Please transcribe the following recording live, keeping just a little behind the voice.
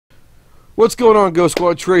What's going on, Ghost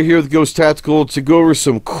Squad? Trey here with Ghost Tactical to go over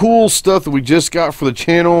some cool stuff that we just got for the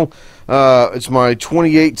channel. It's my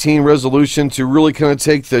 2018 resolution to really kind of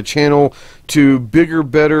take the channel to bigger,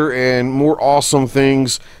 better, and more awesome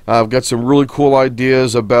things. I've got some really cool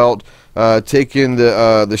ideas about taking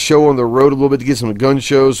the show on the road a little bit to get some gun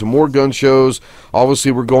shows, some more gun shows.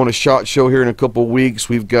 Obviously, we're going to SHOT Show here in a couple weeks.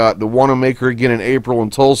 We've got the Wanamaker again in April in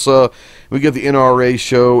Tulsa. We got the NRA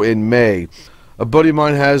show in May. A buddy of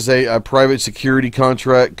mine has a private security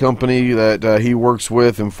contract company that he works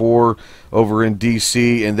with and for over in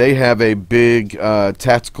DC, and they have a big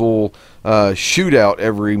tactical shootout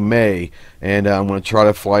every May, and I'm going to try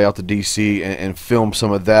to fly out to DC and film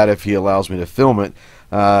some of that if he allows me to film it,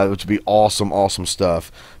 which would be awesome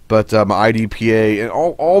stuff. But my IDPA and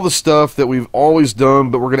all the stuff that we've always done,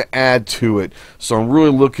 but we're going to add to it. So I'm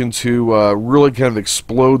really looking to really kind of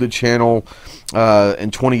explode the channel in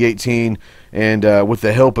 2018. And with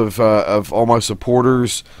the help of all my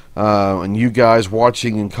supporters and you guys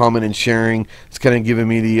watching and commenting and sharing, it's kind of giving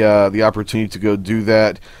me the opportunity to go do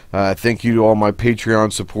that. Thank you to all my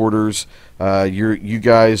Patreon supporters. You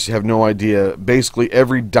guys have no idea. Basically,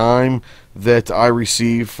 every dime that I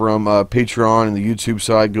receive from Patreon and the YouTube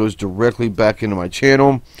side goes directly back into my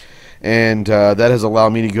channel. And that has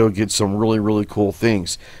allowed me to go get some really cool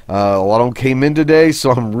things. A lot of them came in today,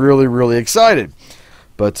 so I'm really excited.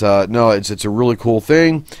 But no, it's a really cool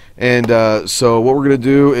thing. And so what we're going to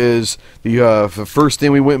do is the first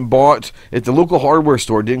thing we went and bought at the local hardware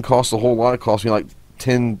store. It didn't cost a whole lot. It cost me like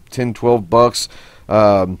 12 bucks.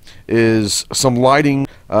 Is some lighting.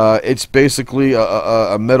 It's basically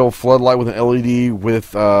a metal floodlight with an LED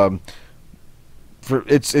with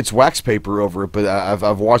it's wax paper over it, but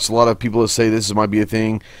I've watched a lot of people that say this might be a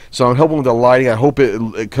thing. So I'm helping with the lighting. I hope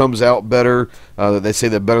it comes out better. They say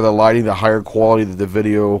the better the lighting, the higher quality that the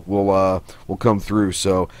video will come through.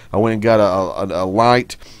 So I went and got a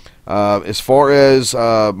light. As far as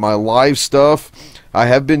my live stuff, I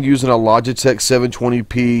have been using a Logitech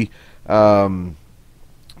 720p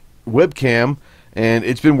webcam, and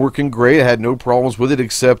it's been working great. I had no problems with it,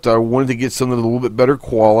 except I wanted to get something a little bit better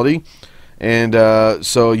quality. And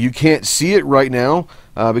so you can't see it right now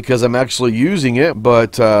because I'm actually using it.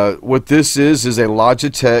 But what this is a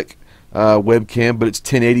Logitech webcam, but it's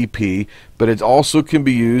 1080p. But it also can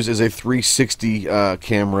be used as a 360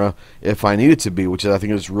 camera if I need it to be, which I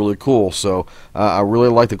think is really cool. So I really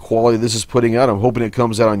like the quality this is putting out. I'm hoping it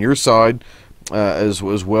comes out on your side as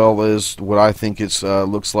well as what I think it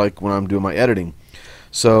looks like when I'm doing my editing.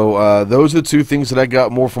 So those are the two things that I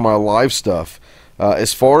got more for my live stuff.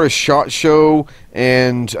 As far as SHOT Show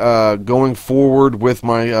and going forward with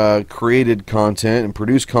my created content and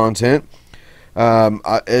produced content,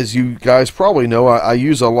 as you guys probably know, I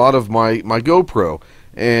use a lot of my GoPro,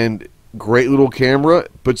 and great little camera,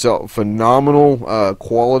 puts out phenomenal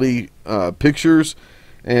quality pictures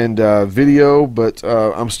and video, but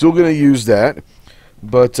I'm still going to use that.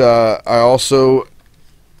 But I also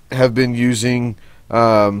have been using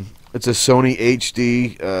it's a Sony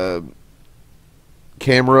HD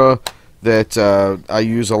camera that I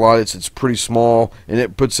use a lot. It's pretty small, and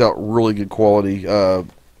it puts out really good quality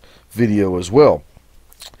video as well.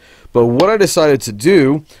 But what I decided to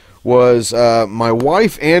do was my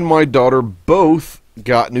wife and my daughter both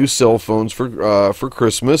got new cell phones for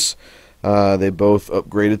Christmas. They both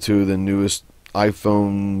upgraded to the newest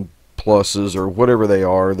iPhone Pluses or whatever they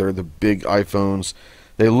are. They're the big iPhones.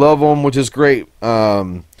 They love them, which is great.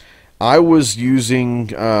 I was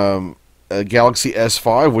using a Galaxy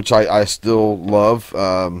S5, which I still love,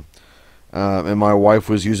 and my wife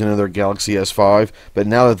was using another Galaxy S5, but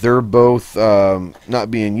now that they're both not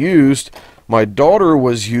being used, my daughter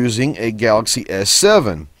was using a Galaxy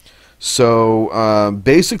S7. So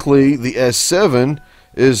basically the S7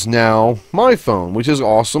 is now my phone, which is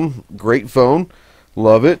awesome. Great phone,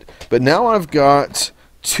 love it. But now I've got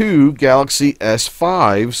two Galaxy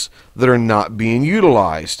S5s that are not being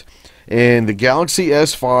utilized. And the Galaxy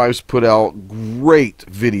S5s put out great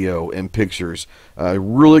video and pictures.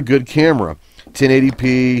 Really good camera.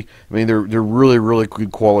 1080p. I mean, they're really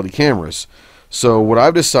good quality cameras. So what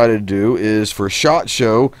I've decided to do is for SHOT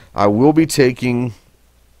Show, I will be taking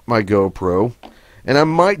my GoPro, and I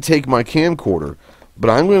might take my camcorder. But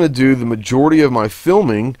I'm going to do the majority of my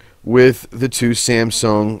filming with the two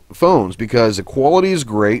Samsung phones because the quality is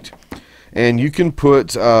great. And you can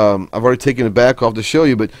put, I've already taken it back off to show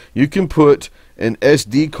you, but you can put an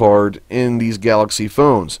SD card in these Galaxy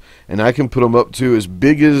phones. And I can put them up to as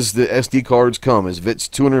big as the SD cards come. If it's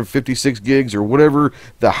 256 gigs or whatever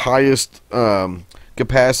the highest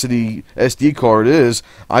capacity SD card is,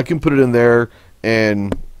 I can put it in there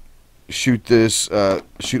and shoot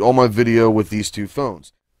shoot all my video with these two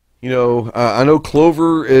phones. You know, I know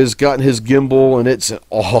Clover has gotten his gimbal, and it's an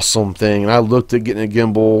awesome thing. And I looked at getting a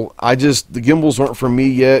gimbal. The gimbals aren't for me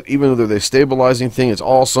yet, even though they're the stabilizing thing. It's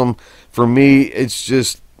awesome. For me, it's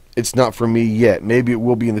not for me yet. Maybe it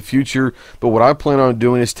will be in the future. But what I plan on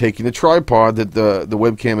doing is taking the tripod that the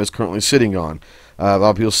webcam is currently sitting on. A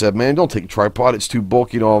lot of people said, man, don't take a tripod. It's too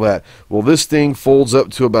bulky and all that. Well, this thing folds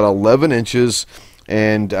up to about 11 inches,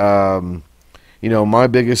 and you know, my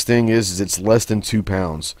biggest thing is it's less than 2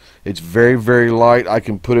 pounds. It's very, very light. I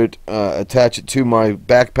can put it, attach it to my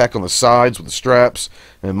backpack on the sides with the straps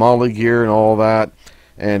and molly gear and all that,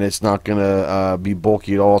 and it's not going to be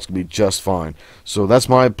bulky at all. It's going to be just fine. So that's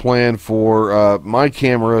my plan for my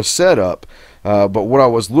camera setup. But what I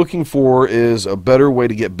was looking for is a better way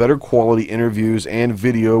to get better quality interviews and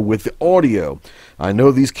video with the audio. I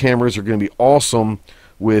know these cameras are going to be awesome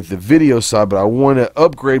with the video side, but I want to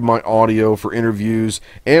upgrade my audio for interviews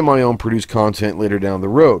and my own produced content later down the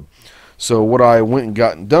road. So what I went and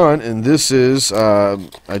got done, and this is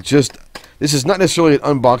this is not necessarily an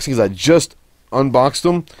unboxing because I just unboxed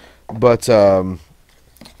them, but I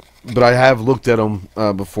have looked at them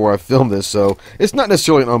before I filmed this, so it's not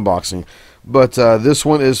necessarily an unboxing. But this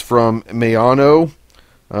one is from Mayano.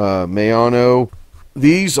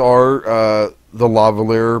 These are the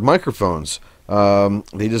lavalier microphones.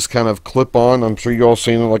 They just kind of clip on. I'm sure you all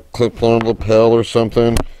seen them, like clip on a lapel or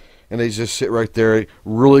something, and they just sit right there.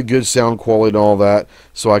 Really good sound quality and all that.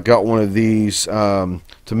 So I got one of these to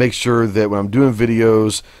make sure that when I'm doing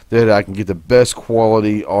videos that I can get the best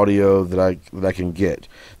quality audio that I can get.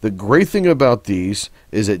 The great thing about these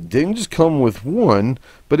is it didn't just come with one,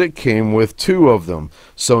 but it came with two of them.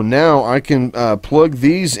 So now I can plug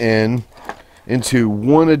these into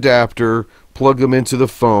one adapter, plug them into the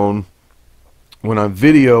phone. When I'm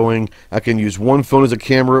videoing, I can use one phone as a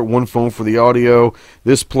camera, one phone for the audio.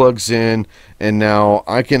 This plugs in, and now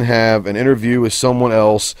I can have an interview with someone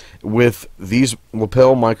else with these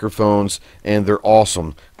lapel microphones, and they're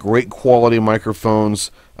awesome. Great quality microphones,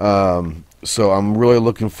 so I'm really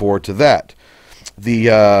looking forward to that.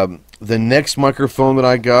 The next microphone that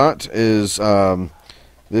I got is,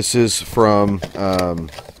 this is from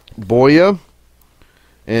Boya,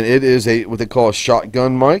 and it is what they call a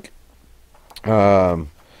shotgun mic.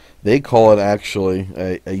 They call it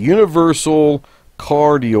actually a universal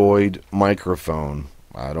cardioid microphone.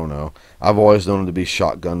 I don't know. I've always known them to be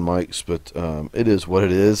shotgun mics, but it is what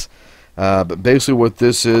it is. But basically what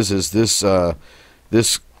this is this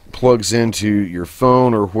this plugs into your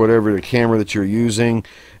phone or whatever the camera that you're using,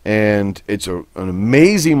 and it's an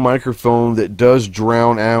amazing microphone that does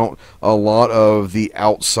drown out a lot of the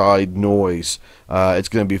outside noise. It's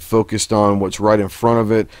going to be focused on what's right in front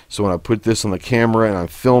of it, so when I put this on the camera and I'm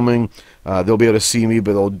filming, they'll be able to see me,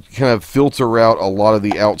 but they'll kind of filter out a lot of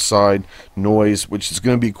the outside noise, which is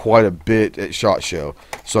going to be quite a bit at SHOT Show.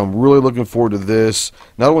 So I'm really looking forward to this,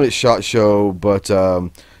 not only at SHOT Show, but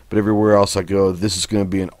everywhere else I go. This is going to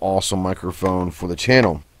be an awesome microphone for the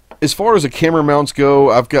channel. As far as the camera mounts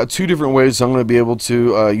go, I've got two different ways I'm going to be able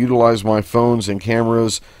to utilize my phones and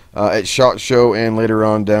cameras at SHOT Show and later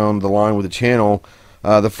on down the line with the channel.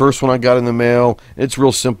 The first one I got in the mail, it's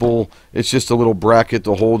real simple. It's just a little bracket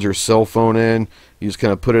to hold your cell phone in. You just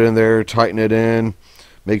kind of put it in there, tighten it in,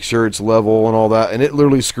 make sure it's level and all that, and it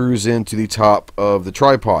literally screws into the top of the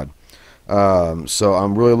tripod. So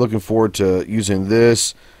I'm really looking forward to using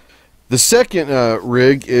this. The second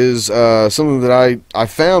rig is something that I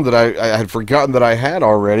found that I had forgotten that I had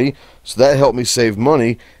already, so that helped me save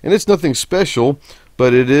money. And it's nothing special,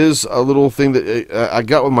 but it is a little thing that I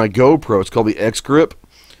got with my GoPro. It's called the X-Grip,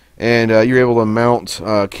 and you're able to mount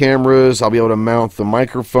cameras. I'll be able to mount the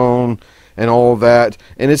microphone and all of that.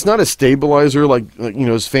 And it's not a stabilizer like you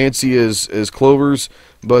know, as fancy as Clover's,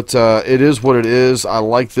 but it is what it is. I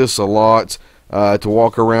like this a lot. To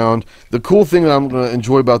walk around. The cool thing that I'm going to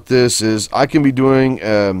enjoy about this is I can be doing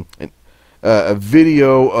a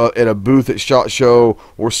video at a booth at SHOT Show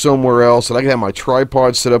or somewhere else, and I can have my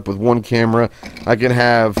tripod set up with one camera. I can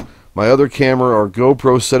have my other camera or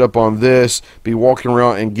GoPro set up on this, be walking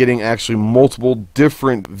around and getting actually multiple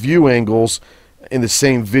different view angles in the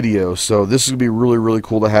same video. So this is going to be really, really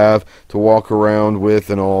cool to have to walk around with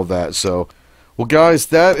and all of that. So well, guys,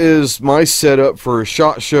 that is my setup for a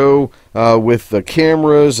SHOT Show with the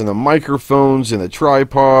cameras and the microphones and the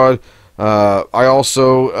tripod. I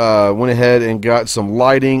also went ahead and got some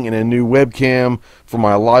lighting and a new webcam for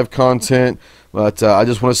my live content. But I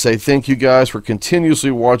just want to say thank you guys for continuously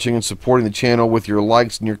watching and supporting the channel with your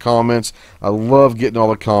likes and your comments. I love getting all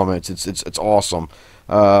the comments. It's awesome.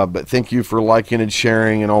 But thank you for liking and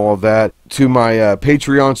sharing and all of that. To my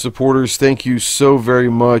Patreon supporters, thank you so very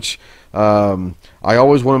much. I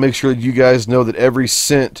always want to make sure that you guys know that every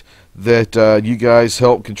cent that you guys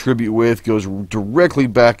help contribute with goes directly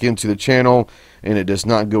back into the channel, and it does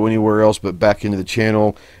not go anywhere else but back into the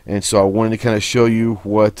channel. And so I wanted to kind of show you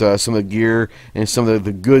what some of the gear and some of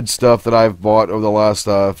the good stuff that I've bought over the last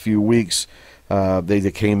few weeks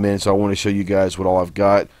they came in. So I want to show you guys what all I've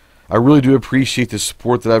got. I really do appreciate the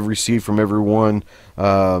support that I've received from everyone.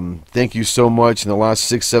 Thank you so much in the last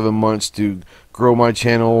 6-7 months to grow my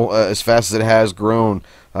channel as fast as it has grown.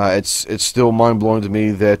 It's still mind-blowing to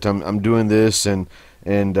me that I'm doing this, and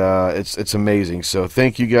it's amazing. So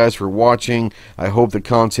thank you guys for watching. I hope the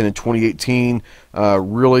content in 2018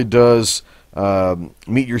 really does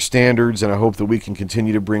meet your standards, and I hope that we can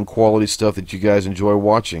continue to bring quality stuff that you guys enjoy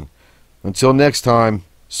watching. Until next time,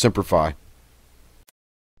 Simplify.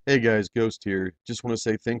 Hey guys, Ghost here. Just want to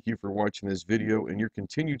say thank you for watching this video and your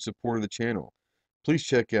continued support of the channel. Please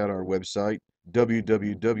check out our website,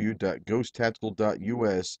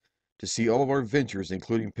 www.ghosttactical.us, to see all of our ventures,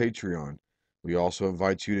 including Patreon. We also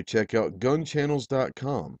invite you to check out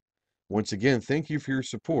GunChannels.com. Once again, thank you for your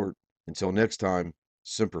support. Until next time,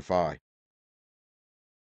 Simplify.